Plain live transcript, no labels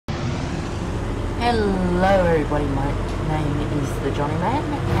Hello everybody, my name is the Johnny Man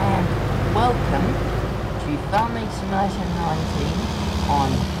and welcome to Farming Simulator 19 on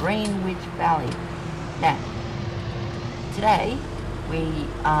Greenwich Valley. Now, today we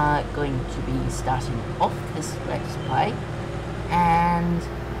are going to be starting off this Let's Play and,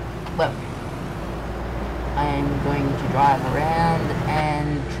 well, I am going to drive around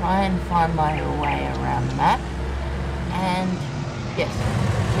and try and find my way around the map and, yes,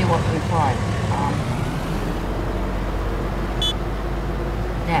 see what we find.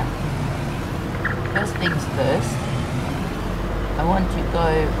 Now, first things first, I want to go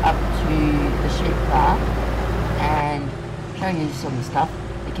up to the sheep farm and show you some stuff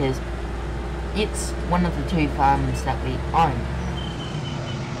because it's one of the two farms that we own.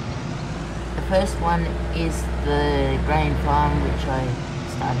 The first one is the grain farm which I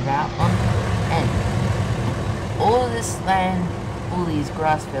started out on, and all this land, all these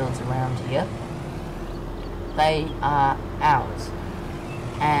grass fields around here, they are ours,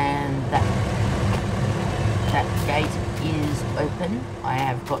 and that gate is open. I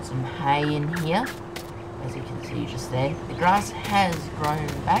have got some hay in here, as you can see just there. The grass has grown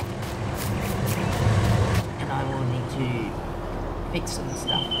back, and I will need to fix some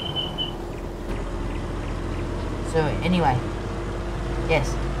stuff. So anyway,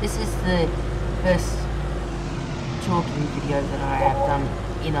 yes, this is the first talking video that I have done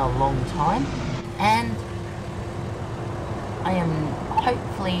in a long time, and I am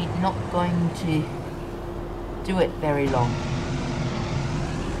hopefully not going to do it very long.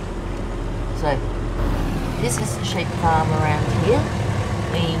 So this is the sheep farm around here.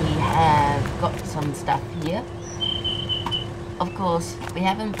 We have got some stuff here. Of course, we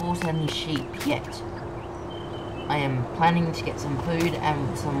haven't bought any sheep yet. I am planning to get some food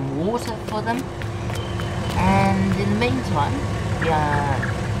and some water for them. And in the meantime, we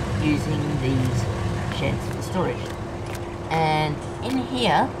are using these sheds for storage. And in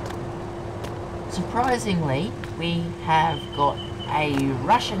here, surprisingly, we have got a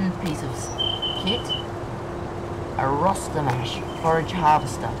Russian piece of kit, a Rostamash forage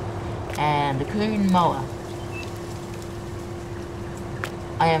harvester, and a coon mower.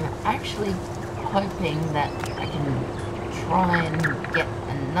 I am actually hoping that I can try and get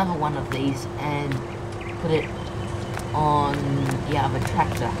another one of these and put it on the other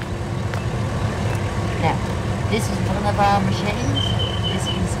tractor. Now, this is one of our machines. This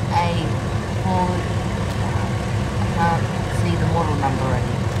is a Ford, I can't see the model number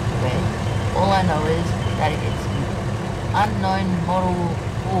anywhere. All I know is that it's an unknown model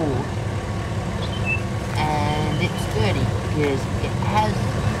Ford, and it's dirty because it has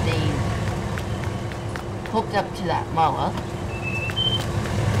been hooked up to that mower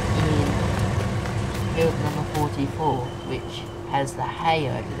in field number 44, which has the hay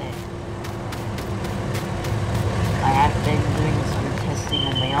over there. I have been doing some testing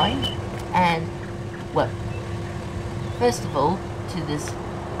on my own, and, well, first of all, to this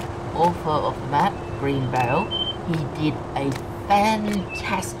author of the map, Greenvale, he did a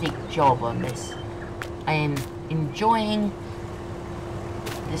fantastic job on this. I am enjoying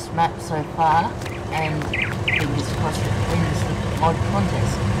this map so far, and fingers crossed it wins the mod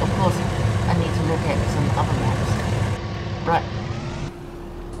contest. Of course, I need to look at some other maps. Right,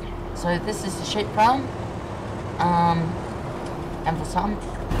 so this is the sheep farm. And for some,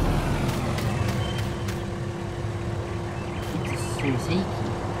 it's a Suzuki.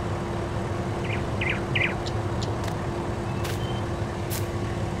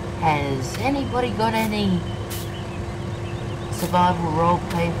 Has anybody got any survival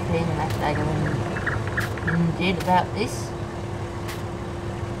roleplay thing that they did about this?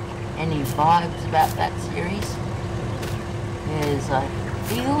 Any vibes about that series? Because I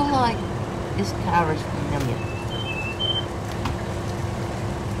feel like this car is familiar.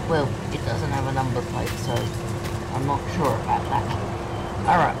 Well, it doesn't have a number plate, so I'm not sure about that.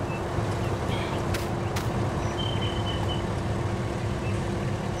 Alright.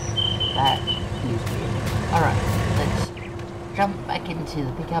 That is weird. Alright, let's jump back into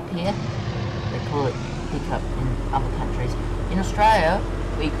the pickup here. They call it pickup in other countries. In Australia,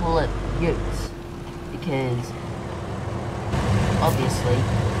 we call it utes, because obviously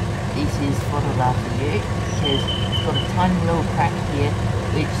this is modeled after ute, because it's got a tiny little crack here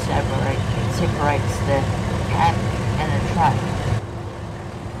which separates the cab and the truck.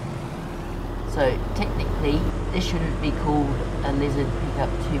 So technically this shouldn't be called a Lizard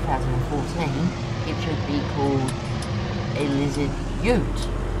Pickup 2014, it should be called a Lizard Ute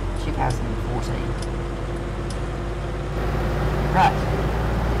 2014. Right,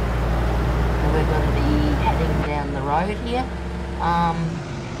 so we're going to be heading down the road here.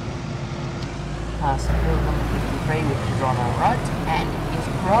 past field number 53, which is on our right, and is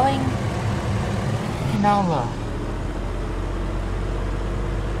growing canola.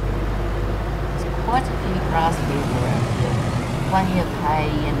 There's quite a few grass fields around here. Plenty of hay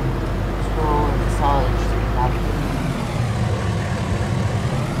and straw and silage to be made.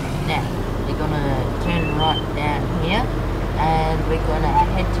 Now, we're gonna turn right down here, and we're gonna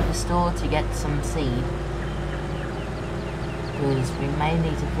head to the store to get some seed, because we may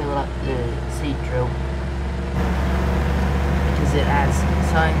need to fill up the seed drill, because it has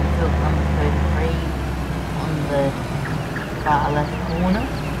sown field number 33 on the far left corner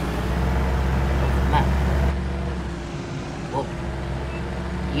of the map. Well,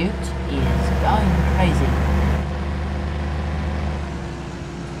 Ute is going crazy.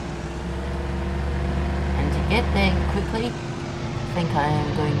 And to get there quickly, I think I am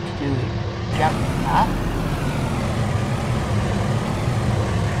going to do a jump cut.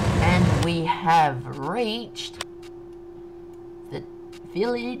 And we have reached the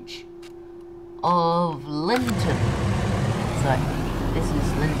village of Linton. So this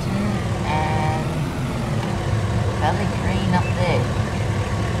is Linton and Valley Green up there.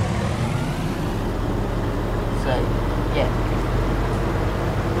 So yeah.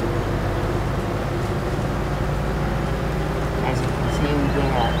 As you can see, we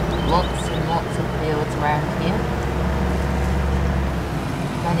have lots and lots of fields around here.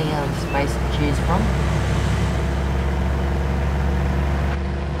 Plenty of space to choose from.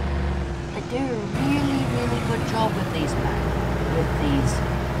 They do a really, really good job with these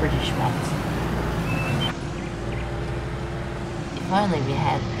British maps. If only we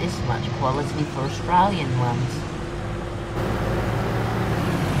had this much quality for Australian ones.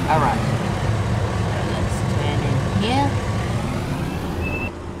 Alright, so let's turn in here.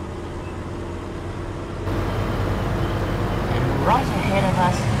 And right ahead of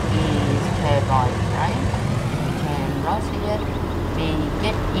us is turbine train. If we turn right here, we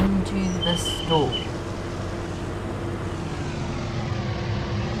get into the store.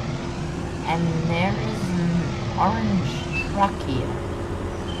 And there is an orange truck here.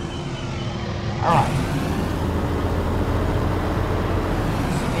 Alright.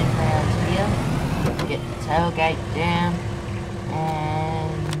 Spin round here. Get the tailgate down.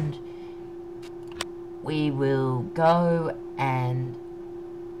 And we will go and...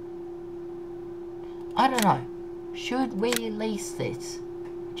 I don't know. Should we lease this?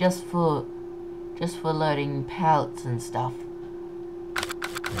 Just for loading pallets and stuff.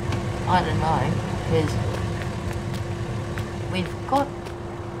 I don't know, because we've got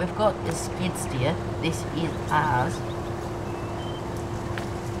the skid steer. This is ours,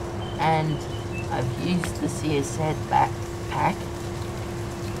 and I've used the CSZ backpack,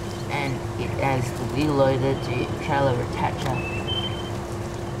 and it has the wheel loader to trailer attacher,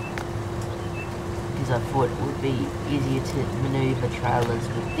 because I thought it would be easier to maneuver trailers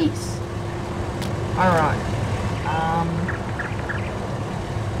with this. Alright,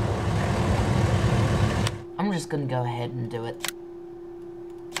 I'm just gonna go ahead and do it.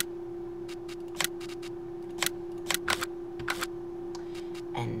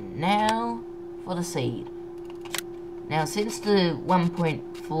 And now for the seed. Now, since the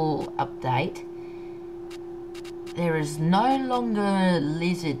 1.4 update, there is no longer a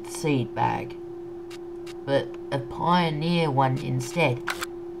lizard seed bag, but a pioneer one instead.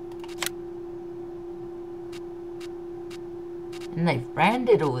 And they've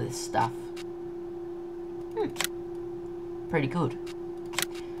branded all this stuff. Pretty good.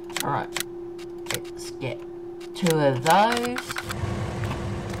 Alright, let's get 2 of those.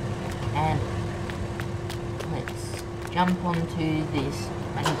 And let's jump onto this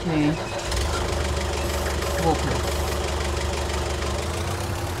 22 forklift.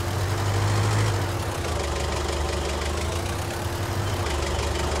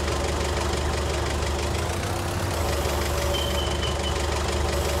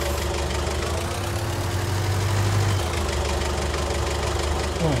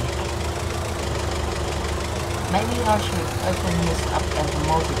 Maybe I should open this up as a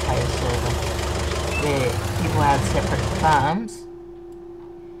multiplayer server where people have separate farms,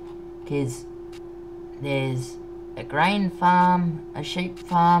 because there's a grain farm, a sheep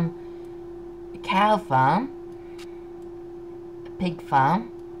farm, a cow farm, a pig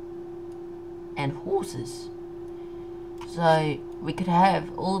farm, and horses. So we could have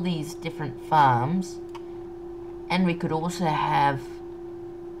all these different farms, and we could also have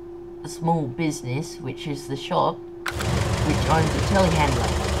a small business, which is the shop, which owns a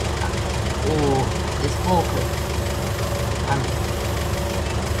telehandler, or this forklift.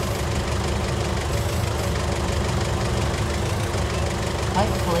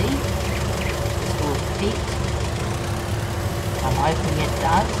 Hopefully, this will fit. I'm hoping it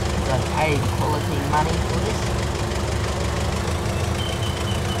does, because I paid quality money for this.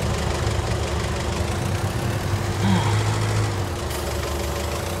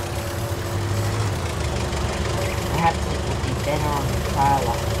 Perhaps it would be better on the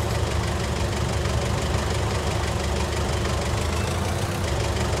trailer.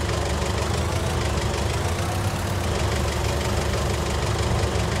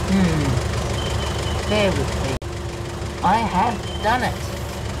 Bear with me. I have done it.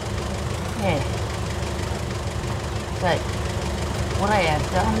 Yeah. So, what I have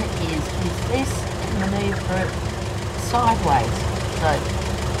done is use this and maneuver it sideways. So,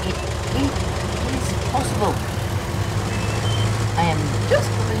 it is possible. I am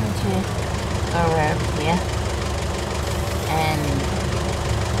just going to go over here and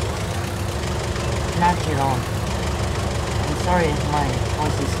nudge it on. I'm sorry if my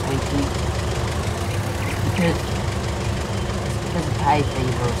voice is squeaky. Because of hay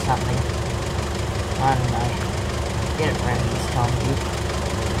fever or something. I don't know. Get it around this time here.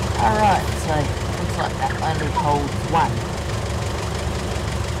 Alright, so looks like that only holds one.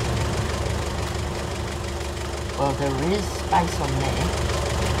 Well, there is space on there.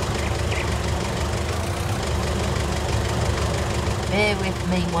 Bear with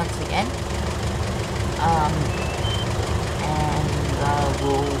me once again. And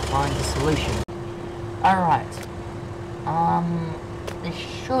we'll find a solution. Alright, this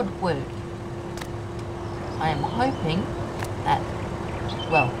should work. I am hoping that,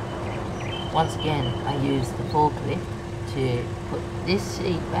 well, once again I use the forklift to put this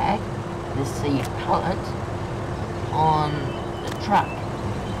seed bag, this seed pallet, on the truck.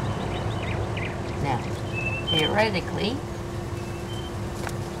 Now, theoretically,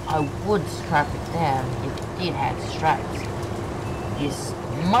 I would strap it down if it did have straps. This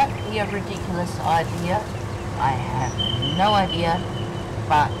might be a ridiculous idea, I have no idea,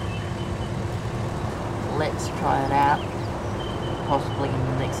 but let's try it out, possibly in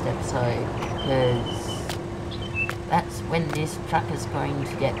the next episode, because that's when this truck is going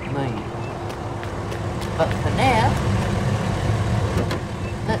to get moved. But for now,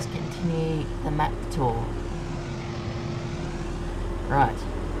 let's continue the map tour. Right.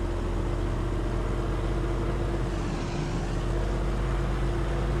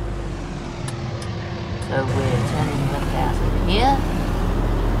 So we're turning left out of here,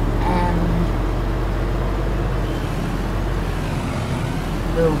 and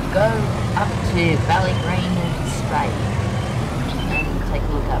we'll go up to Valley Green and straight, and take a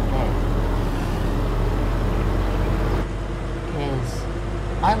look up there. Because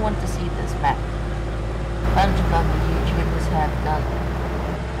I want to see this map. A bunch of other YouTubers have done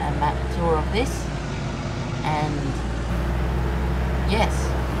a map tour of this, and yes,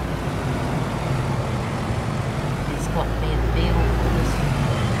 got me a feel for this.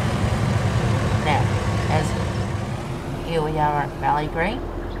 Now, as here we are at Valley Green,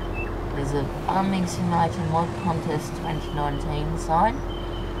 there's a Farming Simulator Mod Contest 2019 sign.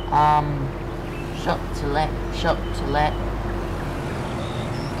 Shop to let.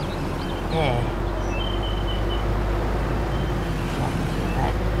 Yeah. Shop to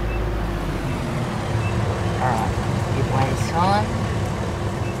let. Alright, giveaway sign.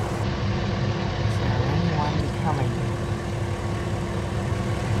 Is there anyone coming?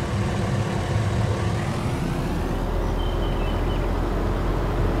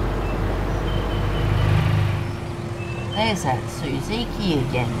 There's that Suzuki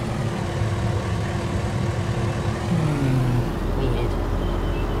again. Weird.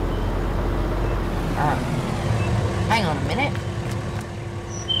 Alright. Hang on a minute.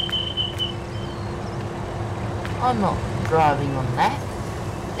 I'm not driving on that.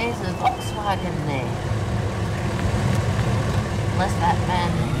 There's a Volkswagen there. Unless that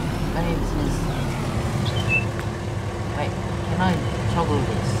man moves his... Wait, can I toggle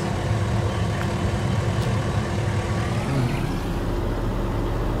this?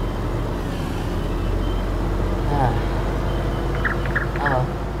 Oh,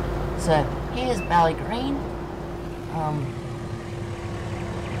 so here's Valley Green.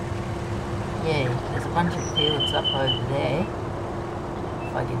 Yeah, there's a bunch of fields up over there.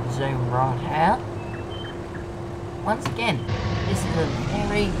 If I can zoom right out. Once again, this is a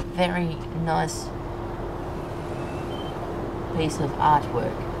very, very nice piece of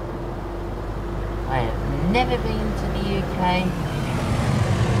artwork. I have never been to the UK,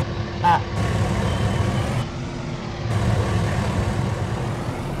 but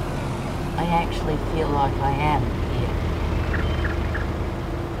I actually feel like I am here.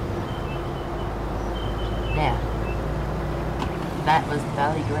 Now, that was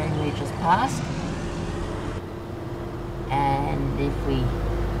Valley Green we just passed. And if we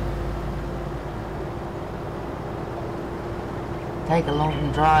take a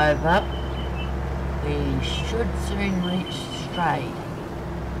long drive up, we should soon reach Strayed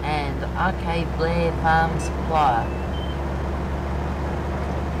and Arcade Blair Farm Supplier.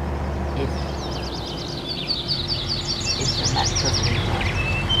 If the map doesn't include.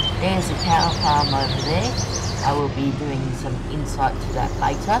 There's a cow farm over there. I will be doing some insight to that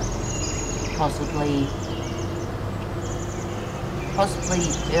later. Possibly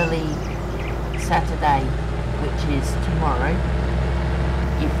early Saturday, which is tomorrow,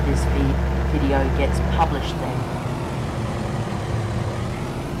 if this video gets published then.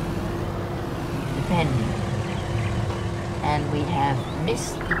 Depending. And we have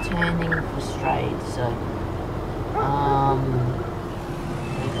missed the turning for Strayed, so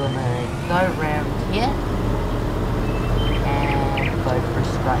we're gonna go around here and go for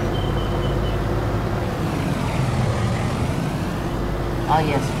Strayed. Oh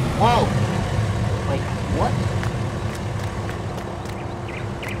yes. Whoa! Wait, what?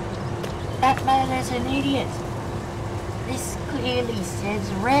 That man is an idiot. This clearly says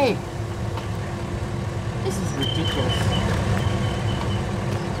red. This is ridiculous.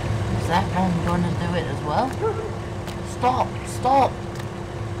 Is that man gonna do it as well? Stop! Stop!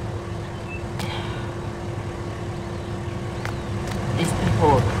 These people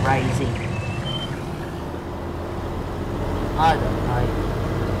are crazy. I don't know.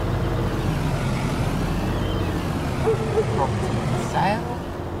 Property for sale?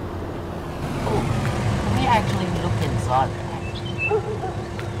 Oh, can we actually look inside that?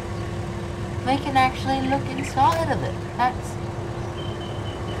 We can actually look inside of it. That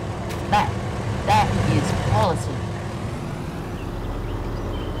is quality.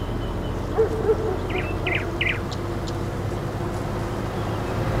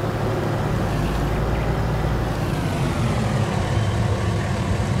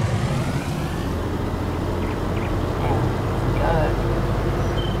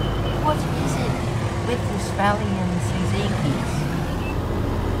 Valley and Suzuki's.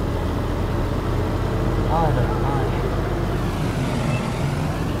 I don't know.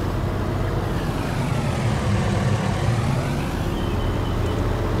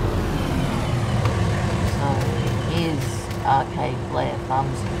 So here's Arcade Blair Farm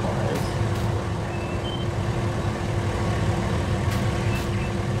Suppliers.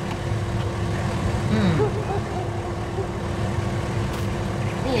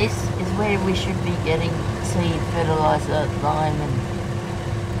 This is where we should be getting seed, fertilizer, lime and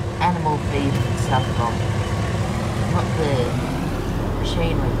animal feed and stuff from. Not the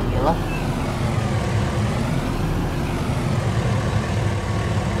machinery dealer.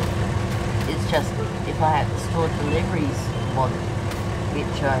 It's just if I had the store deliveries mod,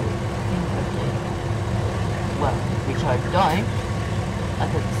 which I think I do. Well, which I don't. I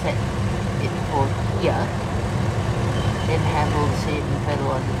could set it for here. Then have all the seed and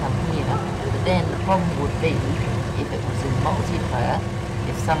fertilizer come here, but then the problem would be if it was in multiplayer,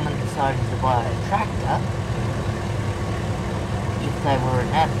 if someone decided to buy a tractor, if they were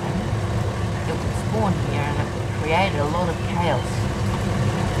an admin, it would spawn here and it would create a lot of chaos.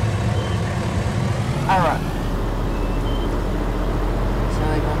 Alright, so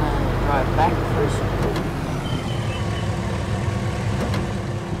we're gonna drive back first.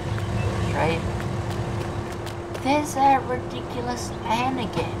 Straight. There's that ridiculous man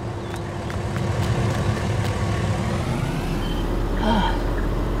again.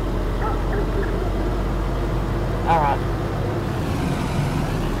 Alright.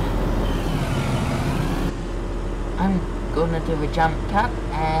 I'm gonna do a jump cut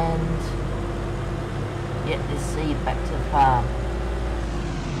and get this seed back to the farm.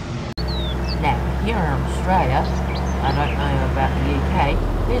 Now, here in Australia, I don't know about the UK,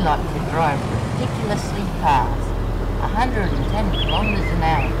 we like to drive ridiculously fast. 110 kilometers an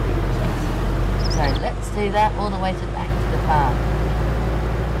hour. So let's do that all the way back to the farm.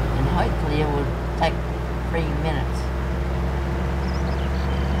 And hopefully it will take 3 minutes.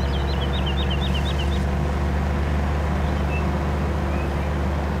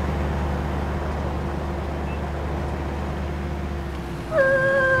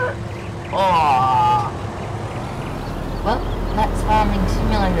 Oh. Well, that's farming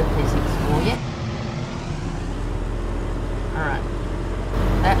simulator physics for you. Alright,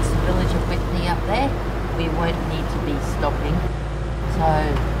 that's the village of Whitney up there. We won't need to be stopping. So,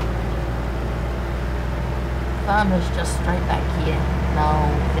 farmer's just straight back here, and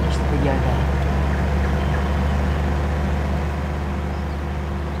I'll finish the video there.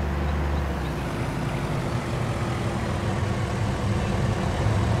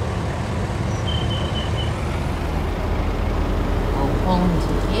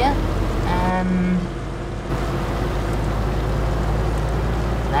 And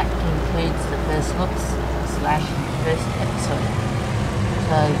that concludes the first looks / first episode.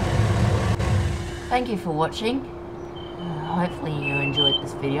 So, thank you for watching. Hopefully you enjoyed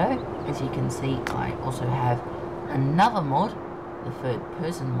this video. As you can see, I also have another mod, the third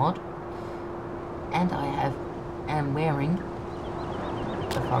person mod, and I am wearing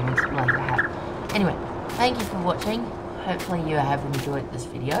the Farming Simulator hat. Anyway, thank you for watching. Hopefully you have enjoyed this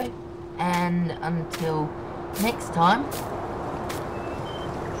video, and until next time,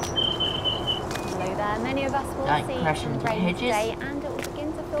 many of us will don't see crash into hedges. Today, and it will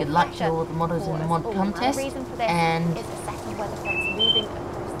begin to feel good luck to pressure all the modders in the mod all. contest, The reason for this and is a second weather fronts moving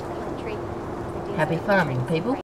across the country. happy farming, people.